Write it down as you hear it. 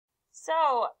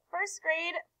So, first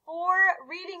grade, for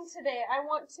reading today, I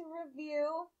want to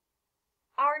review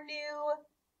our new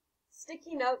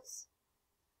sticky notes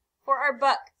for our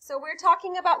book. So we're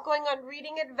talking about going on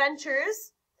reading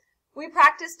adventures. We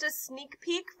practiced a sneak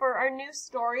peek for our new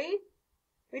story.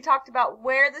 We talked about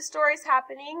where the story's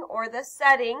happening or the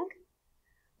setting.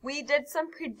 We did some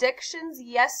predictions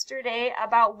yesterday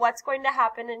about what's going to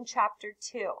happen in chapter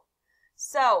 2.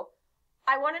 So,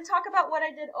 I want to talk about what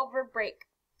I did over break.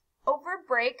 Over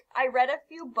break, I read a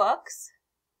few books,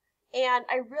 and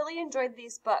I really enjoyed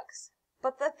these books.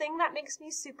 But the thing that makes me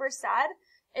super sad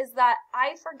is that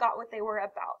I forgot what they were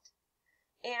about.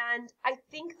 And I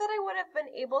think that I would have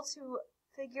been able to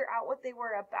figure out what they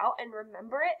were about and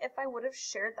remember it if I would have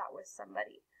shared that with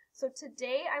somebody. So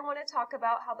today I want to talk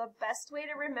about how the best way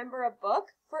to remember a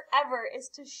book forever is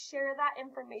to share that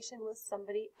information with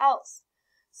somebody else.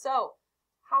 So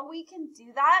how we can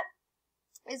do that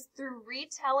is through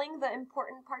retelling the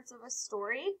important parts of a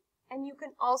story, and you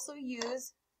can also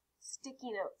use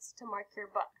sticky notes to mark your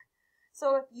book.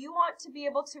 So if you want to be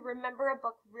able to remember a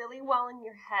book really well in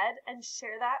your head and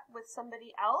share that with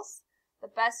somebody else,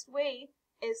 the best way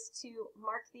is to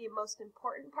mark the most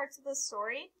important parts of the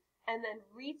story and then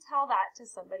retell that to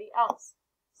somebody else.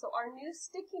 So our new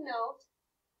sticky note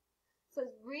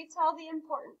says retell the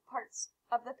important parts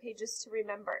of the pages to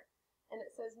remember. And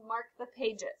it says mark the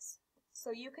pages. So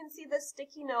you can see the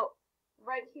sticky note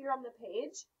right here on the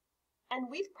page. And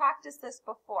we've practiced this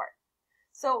before.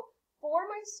 So for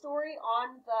my story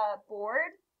on the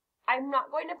board, I'm not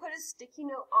going to put a sticky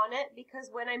note on it because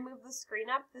when I move the screen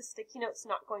up, the sticky note's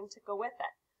not going to go with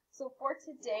it. So for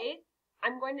today,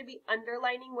 I'm going to be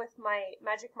underlining with my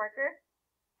magic marker.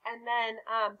 And then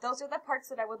those are the parts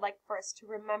that I would like for us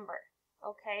to remember.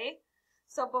 Okay?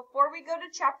 So before we go to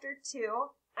chapter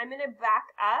 2, I'm going to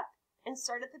back up and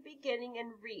start at the beginning and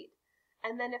read.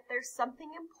 And then if there's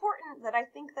something important that I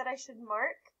think that I should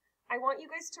mark, I want you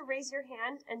guys to raise your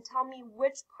hand and tell me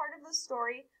which part of the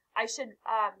story I should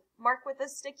mark with a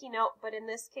sticky note, but in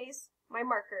this case, my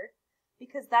marker,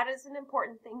 because that is an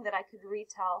important thing that I could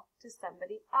retell to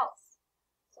somebody else.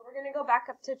 So we're going to go back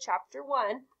up to chapter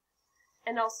 1,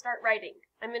 and I'll start writing.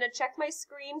 I'm going to check my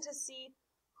screen to see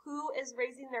who is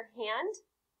raising their hand,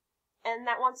 and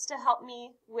that wants to help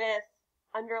me with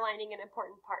underlining an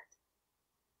important part.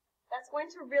 That's going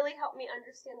to really help me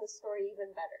understand the story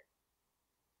even better.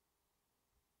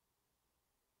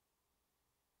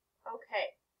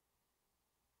 Okay.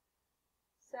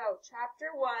 So,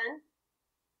 chapter 1,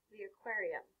 the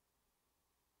aquarium.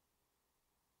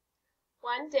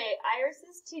 One day,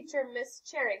 Iris's teacher, Miss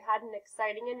Cherry, had an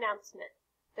exciting announcement.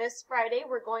 This Friday,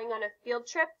 we're going on a field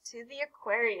trip to the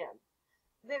aquarium.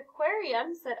 The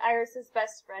aquarium, said Iris's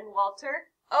best friend, Walter.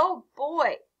 Oh,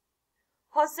 boy.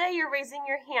 Jose, you're raising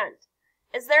your hand.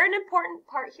 Is there an important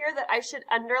part here that I should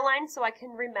underline so I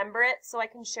can remember it, so I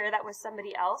can share that with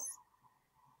somebody else?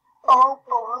 Oh,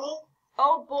 boy.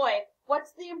 Oh, boy.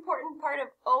 What's the important part of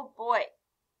oh, boy?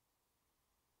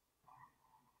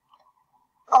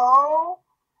 Oh,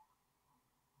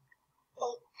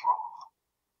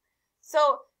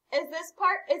 So, is this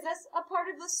a part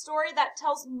of the story that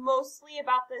tells mostly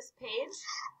about this page?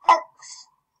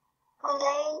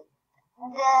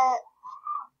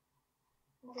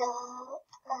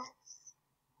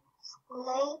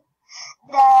 explain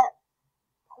the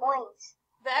points.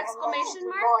 The exclamation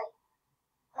mark?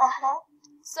 Uh-huh.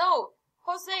 So,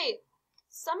 Jose,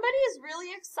 somebody is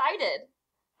really excited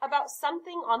about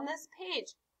something on this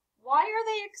page. Why are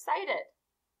they excited?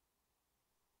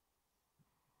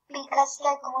 Because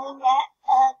they're going to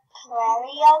an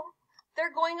aquarium.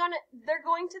 They're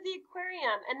going to the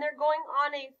aquarium, and they're going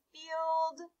on a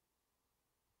field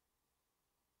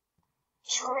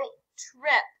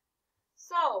trip.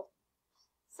 So,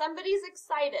 somebody's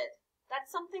excited.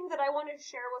 That's something that I want to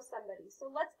share with somebody. So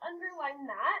let's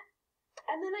underline that.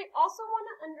 And then I also want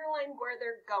to underline where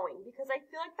they're going because I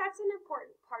feel like that's an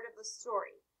important part of the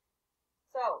story.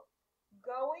 So,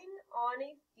 going on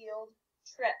a field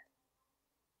trip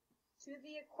to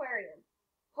the aquarium.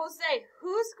 Jose,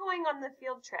 who's going on the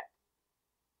field trip?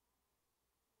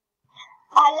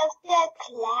 All of the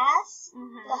class,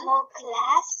 the whole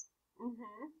class.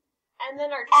 And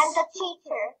then and the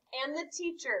teacher. And the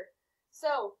teacher.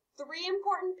 So, 3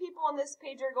 important people on this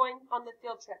page are going on the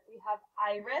field trip. We have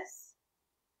Iris,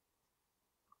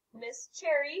 Miss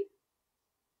Cherry,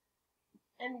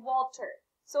 and Walter.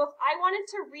 So if I wanted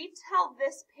to retell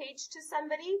this page to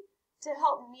somebody to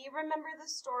help me remember the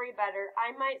story better,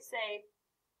 I might say,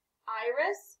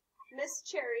 Iris, Miss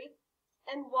Cherry,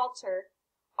 and Walter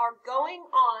are going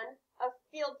on a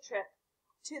field trip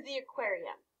to the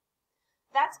aquarium.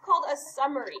 That's called a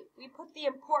summary. We put the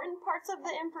important parts of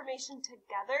the information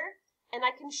together, and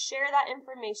I can share that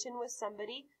information with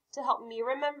somebody to help me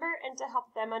remember and to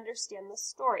help them understand the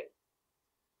story.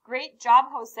 Great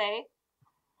job, Jose.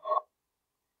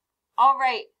 All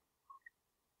right.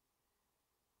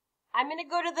 I'm going to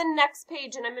go to the next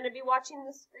page, and I'm going to be watching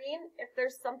the screen. If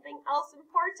there's something else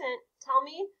important, tell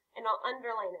me, and I'll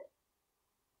underline it.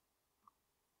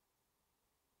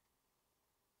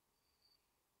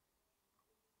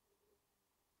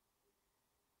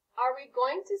 Are we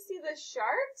going to see the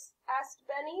sharks? Asked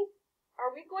Benny.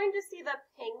 Are we going to see the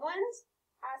penguins?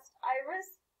 Asked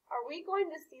Iris. Are we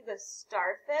going to see the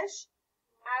starfish?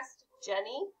 Asked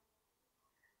Jenny.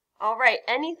 All right,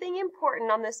 anything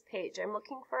important on this page? I'm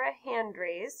looking for a hand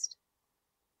raised.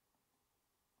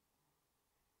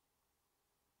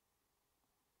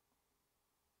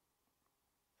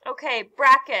 Okay,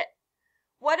 bracket.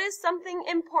 What is something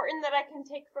important that I can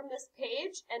take from this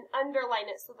page and underline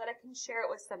it so that I can share it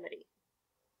with somebody?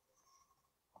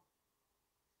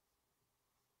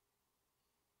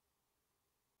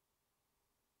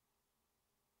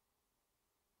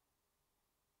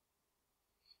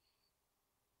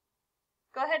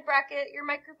 Go ahead, bracket. Your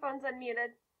microphone's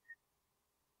unmuted.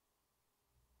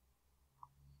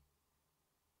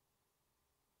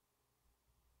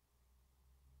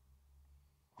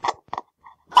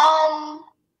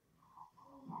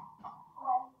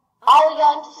 Are we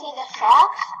going to see the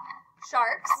sharks?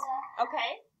 Sharks.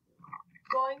 Okay.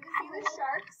 Going to see the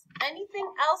sharks.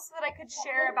 Anything else that I could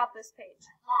share about this page?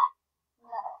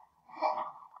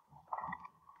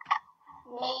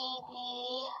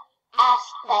 Maybe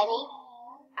ask Benny.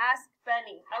 Ask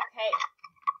Benny. Okay.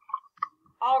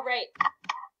 All right.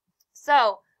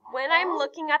 So, when I'm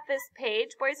looking at this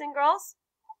page, boys and girls,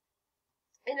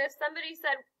 and if somebody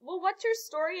said, well, what's your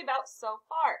story about so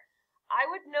far? I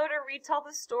would know to retell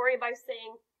the story by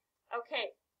saying,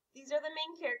 okay, these are the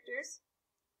main characters,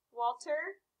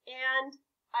 Walter and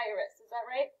Iris. Is that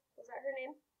right? Was that her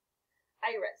name?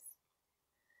 Iris.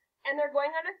 And they're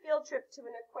going on a field trip to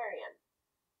an aquarium.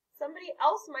 Somebody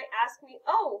else might ask me,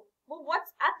 oh, well,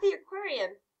 what's at the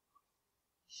aquarium?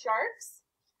 Sharks,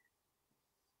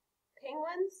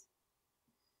 penguins,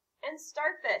 and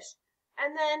starfish.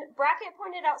 And then Brackett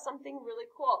pointed out something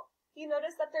really cool. He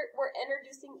noticed that we're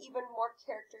introducing even more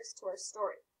characters to our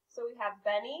story. So we have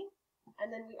Benny, and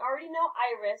then we already know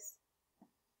Iris,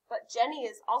 but Jenny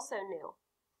is also new.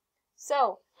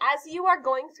 So as you are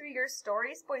going through your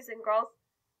stories, boys and girls,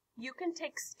 you can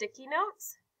take sticky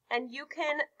notes and you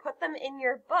can put them in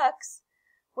your books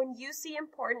when you see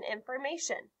important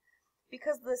information.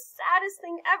 Because the saddest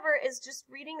thing ever is just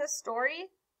reading a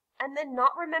story and then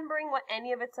not remembering what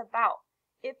any of it's about.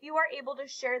 If you are able to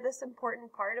share this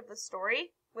important part of the story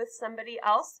with somebody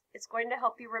else, it's going to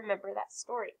help you remember that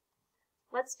story.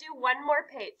 Let's do one more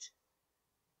page.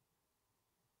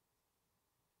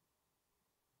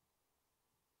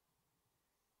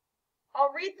 I'll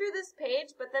read through this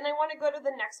page, but then I want to go to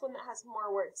the next one that has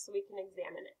more words so we can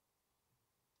examine it.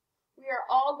 We are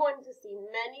all going to see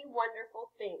many wonderful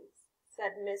things,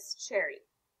 said Miss Cherry.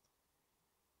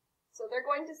 So they're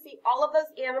going to see all of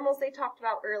those animals they talked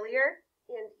about earlier,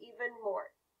 and even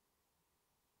more.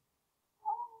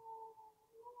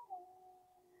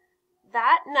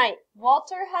 That night,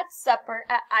 Walter had supper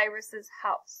at Iris's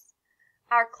house.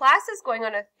 Our class is going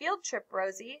on a field trip,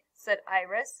 Rosie, said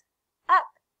Iris.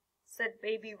 Up, said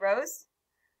baby Rose.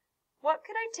 What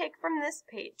could I take from this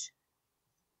page?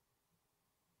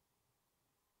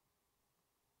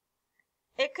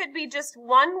 It could be just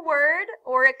one word,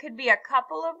 or it could be a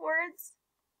couple of words.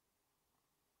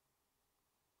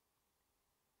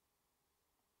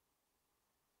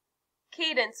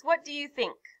 Cadence, what do you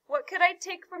think? What could I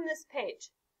take from this page?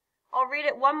 I'll read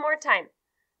it one more time.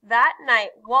 That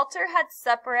night, Walter had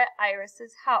supper at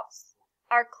Iris's house.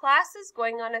 Our class is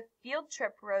going on a field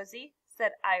trip, Rosie,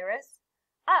 said Iris.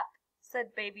 Up,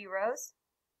 said baby Rose.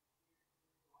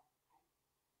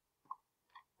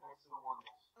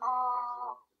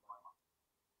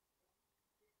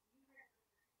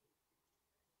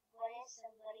 When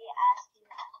somebody asks you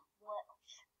what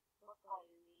book are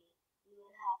you reading, you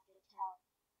would have to tell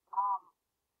about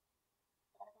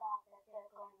that they're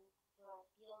going for a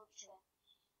field trip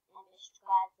and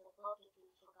describe the book if you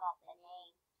forgot the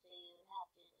name. So you would have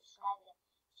to describe it.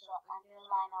 So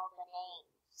underline all the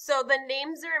names. So the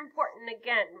names are important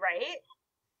again, right?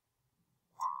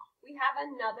 We have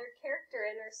another character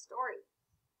in our story.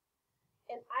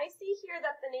 And I see here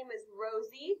that the name is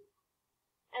Rosie,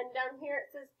 and down here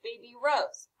it says Baby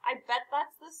Rose. I bet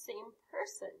that's the same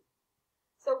person.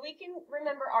 So we can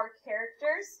remember our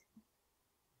characters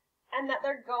and that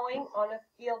they're going on a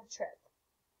field trip.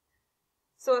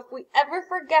 So if we ever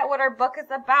forget what our book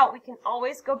is about, we can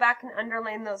always go back and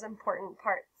underline those important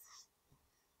parts.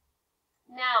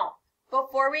 Now,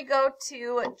 before we go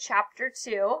to chapter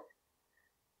 2,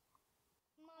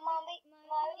 Mommy,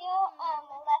 Mario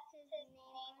left his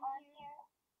name on here.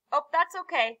 oh, that's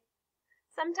okay.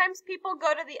 Sometimes people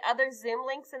go to the other Zoom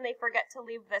links and they forget to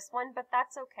leave this one, but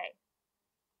that's okay.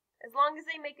 As long as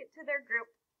they make it to their group.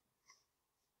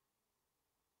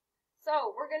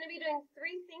 So, we're going to be doing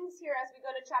 3 things here as we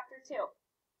go to chapter 2.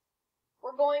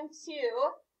 We're going to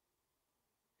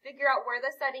figure out where the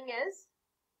setting is,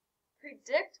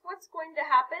 predict what's going to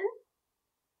happen,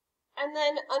 and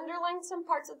then underline some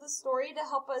parts of the story to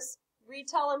help us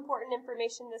retell important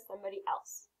information to somebody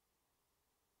else.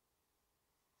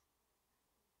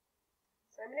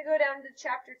 So I'm going to go down to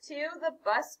chapter 2, the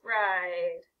bus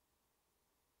ride.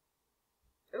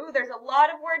 Ooh, there's a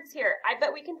lot of words here. I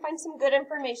bet we can find some good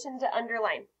information to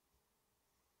underline.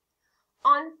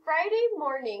 On Friday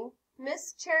morning,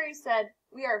 Miss Cherry said,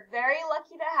 "We are very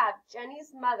lucky to have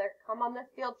Jenny's mother come on the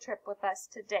field trip with us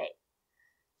today."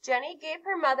 Jenny gave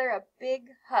her mother a big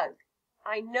hug.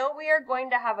 "I know we are going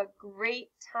to have a great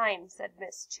time," said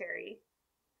Miss Cherry.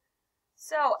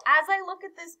 So, as I look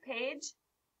at this page,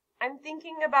 I'm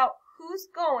thinking about who's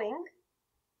going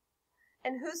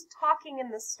and who's talking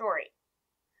in the story.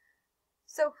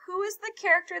 So who is the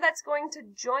character that's going to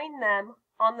join them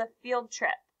on the field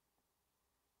trip?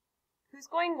 Who's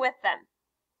going with them?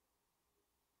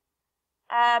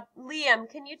 Liam,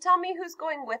 can you tell me who's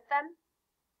going with them?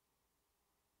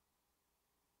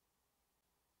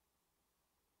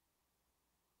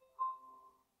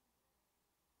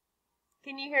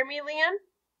 Can you hear me, Liam?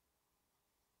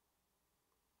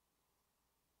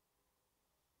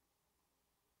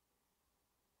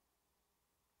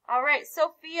 All right,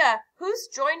 Sophia,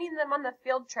 who's joining them on the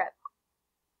field trip?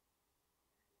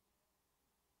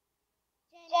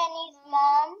 Jenny's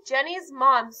mom. Jenny's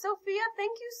mom. Sophia,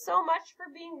 thank you so much for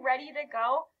being ready to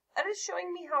go. That is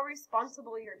showing me how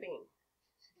responsible you're being.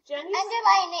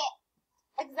 Underline it.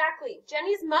 Exactly.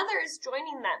 Jenny's mother is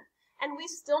joining them, and we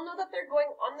still know that they're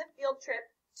going on the field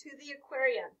trip to the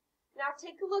aquarium. Now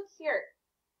take a look here.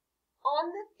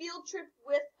 On the field trip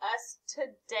with us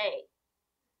today.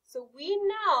 So we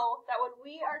know that when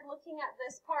we are looking at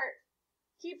this part,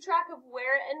 keep track of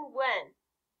where and when.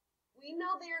 We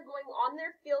know they are going on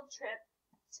their field trip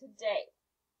today.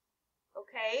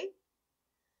 Okay?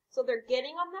 So they're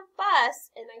getting on the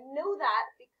bus, and I know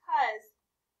that because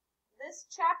this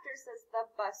chapter says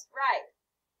the bus ride.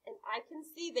 And I can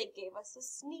see they gave us a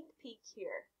sneak peek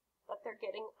here that they're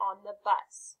getting on the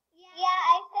bus. Yeah,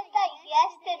 I said that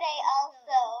yesterday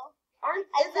also.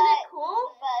 Isn't it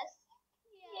cool? Bus.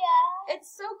 Yeah.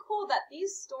 It's so cool that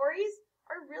these stories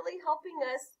are really helping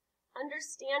us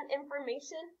understand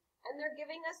information, and they're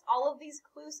giving us all of these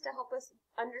clues to help us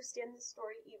understand the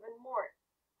story even more.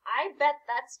 I bet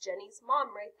that's Jenny's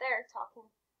mom right there talking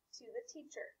to the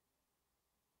teacher.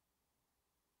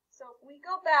 So if we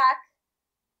go back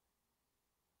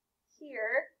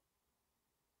here,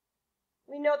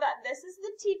 we know that this is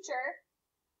the teacher.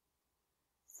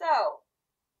 So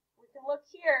we can look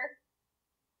here.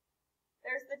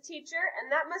 There's the teacher,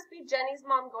 and that must be Jenny's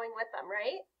mom going with them,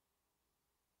 right?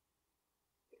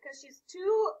 Because she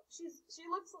looks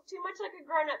too much like a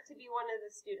grown-up to be one of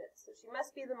the students, so she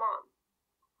must be the mom.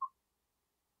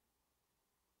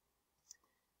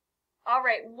 All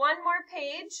right, one more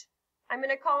page. I'm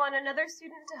going to call on another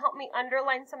student to help me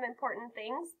underline some important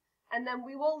things, and then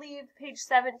we will leave page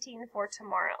 17 for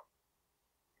tomorrow.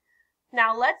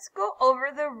 Now let's go over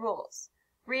the rules.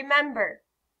 Remember,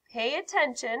 pay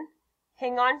attention,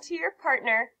 hang on to your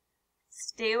partner,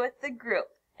 stay with the group,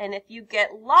 and if you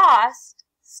get lost,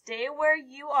 stay where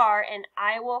you are and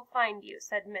I will find you,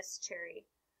 said Miss Cherry.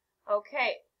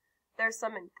 Okay, there's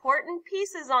some important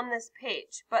pieces on this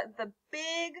page, but the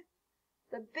big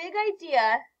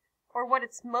idea, or what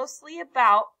it's mostly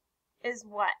about, is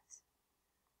what?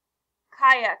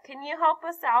 Kaya, can you help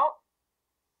us out?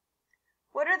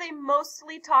 What are they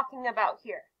mostly talking about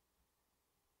here?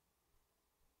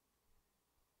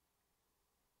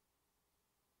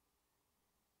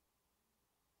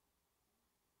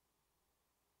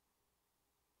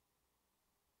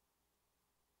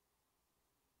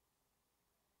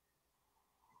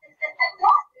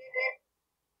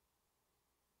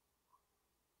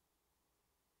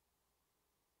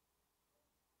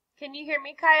 Can you hear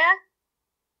me, Kaya?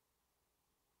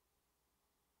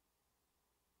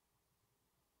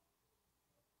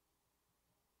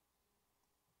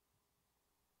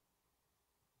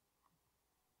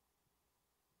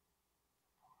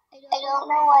 I don't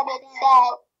know what it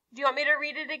said. Do you want me to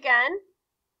read it again?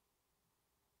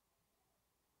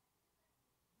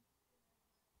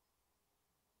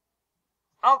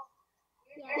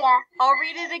 Yeah. I'll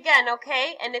read it again,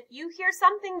 okay? And if you hear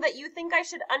something that you think I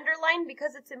should underline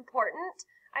because it's important,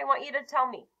 I want you to tell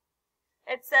me.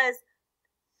 It says,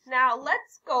 now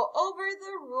let's go over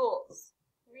the rules.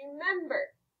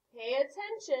 Remember, pay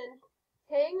attention,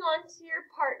 hang on to your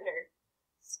partner,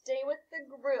 stay with the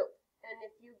group, and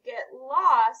if you get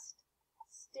lost,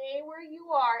 stay where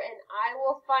you are and I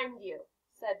will find you,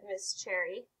 said Miss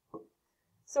Cherry.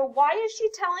 So why is she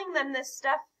telling them this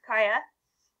stuff, Kaya?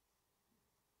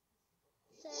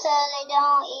 So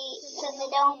they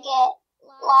don't get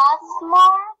lost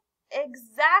more?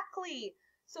 Exactly.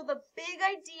 So the big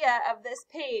idea of this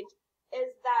page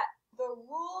is that the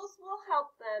rules will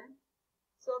help them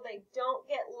so they don't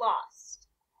get lost.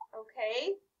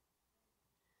 Okay?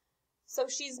 So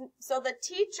the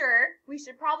teacher, we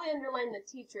should probably underline the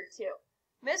teacher too.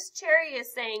 Miss Cherry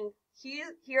is saying,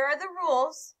 here are the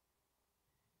rules,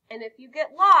 and if you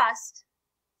get lost,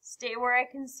 stay where I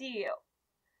can see you.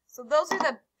 So those are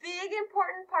the big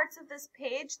important parts of this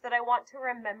page that I want to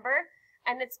remember,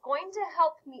 and it's going to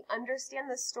help me understand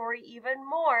the story even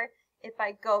more if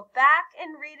I go back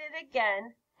and read it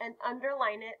again and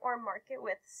underline it or mark it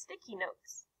with sticky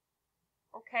notes.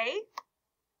 Okay?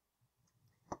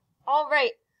 All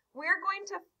right, we're going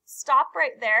to stop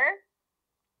right there